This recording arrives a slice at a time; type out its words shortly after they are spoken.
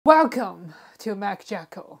Welcome to Mac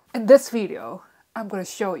Jacko. In this video, I'm going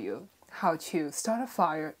to show you how to start a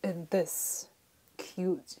fire in this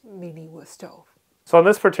cute mini wood stove. So on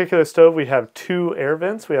this particular stove, we have two air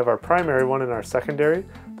vents. We have our primary one and our secondary.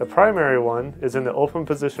 The primary one is in the open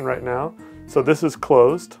position right now. So this is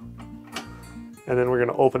closed. And then we're going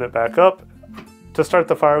to open it back up. To start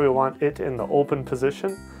the fire, we want it in the open position.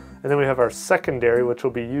 And then we have our secondary, which will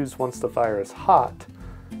be used once the fire is hot.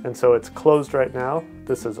 And so it's closed right now.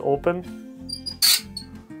 This is open.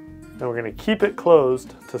 And we're going to keep it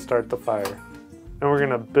closed to start the fire. And we're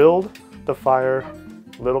going to build the fire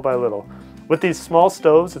little by little. With these small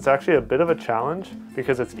stoves, it's actually a bit of a challenge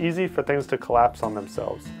because it's easy for things to collapse on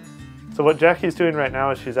themselves. So what Jackie's doing right now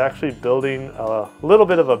is she's actually building a little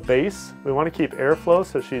bit of a base. We want to keep airflow,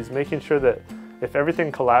 so she's making sure that if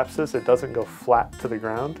everything collapses, it doesn't go flat to the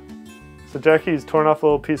ground. So Jackie's torn off a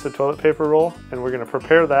little piece of toilet paper roll, and we're going to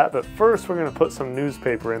prepare that, but first we're going to put some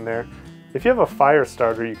newspaper in there. If you have a fire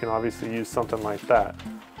starter, you can obviously use something like that.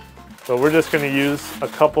 So we're just going to use a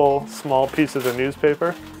couple small pieces of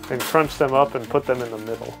newspaper and crunch them up and put them in the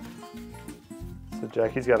middle. So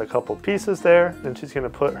Jackie's got a couple pieces there, and she's going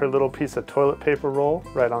to put her little piece of toilet paper roll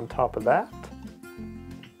right on top of that.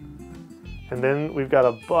 And then we've got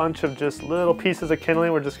a bunch of just little pieces of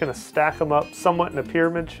kindling. We're just going to stack them up somewhat in a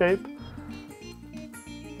pyramid shape.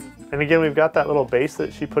 And again, we've got that little base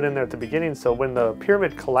that she put in there at the beginning, so when the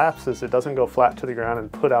pyramid collapses, it doesn't go flat to the ground and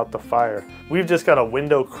put out the fire. We've just got a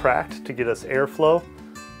window cracked to get us airflow.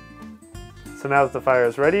 So now that the fire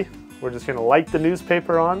is ready, we're just going to light the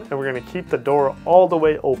newspaper on, and we're going to keep the door all the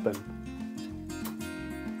way open.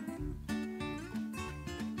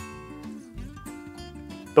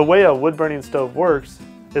 The way a wood-burning stove works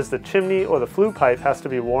is the chimney or the flue pipe has to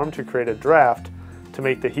be warm to create a draft to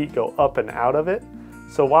make the heat go up and out of it.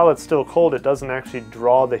 So while it's still cold, it doesn't actually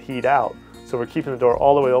draw the heat out. So we're keeping the door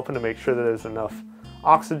all the way open to make sure that there's enough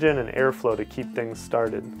oxygen and airflow to keep things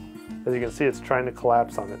started. As you can see, it's trying to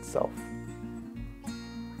collapse on itself.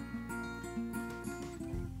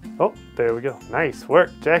 Oh, there we go. Nice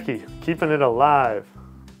work, Jackie. Keeping it alive.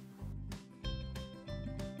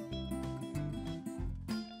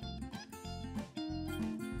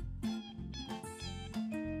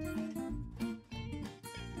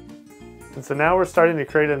 And so now we're starting to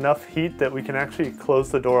create enough heat that we can actually close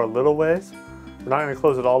the door a little ways. We're not going to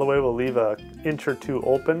close it all the way, we'll leave an inch or two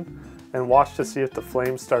open and watch to see if the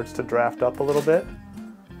flame starts to draft up a little bit.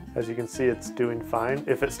 As you can see, it's doing fine.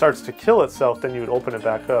 If it starts to kill itself, then you would open it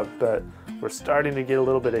back up, but we're starting to get a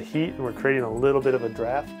little bit of heat and we're creating a little bit of a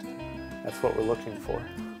draft. That's what we're looking for.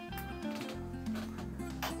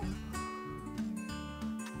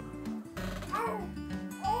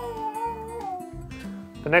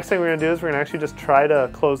 The next thing we're going to do is we're going to actually just try to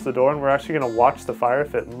close the door, and we're actually going to watch the fire.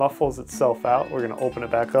 If it muffles itself out, we're going to open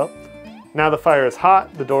it back up. Now the fire is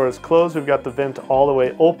hot, the door is closed, we've got the vent all the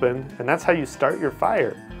way open, and that's how you start your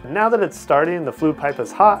fire. Now that it's starting, the flue pipe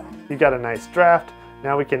is hot, you've got a nice draft.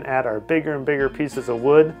 Now we can add our bigger and bigger pieces of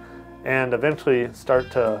wood and eventually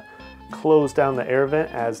start to close down the air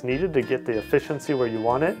vent as needed to get the efficiency where you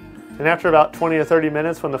want it. And after about 20 or 30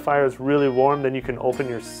 minutes, when the fire is really warm, then you can open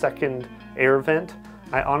your second air vent.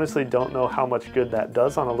 I honestly don't know how much good that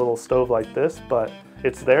does on a little stove like this, but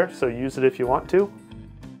it's there, so use it if you want to.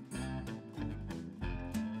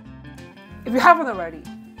 If you haven't already,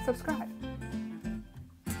 subscribe.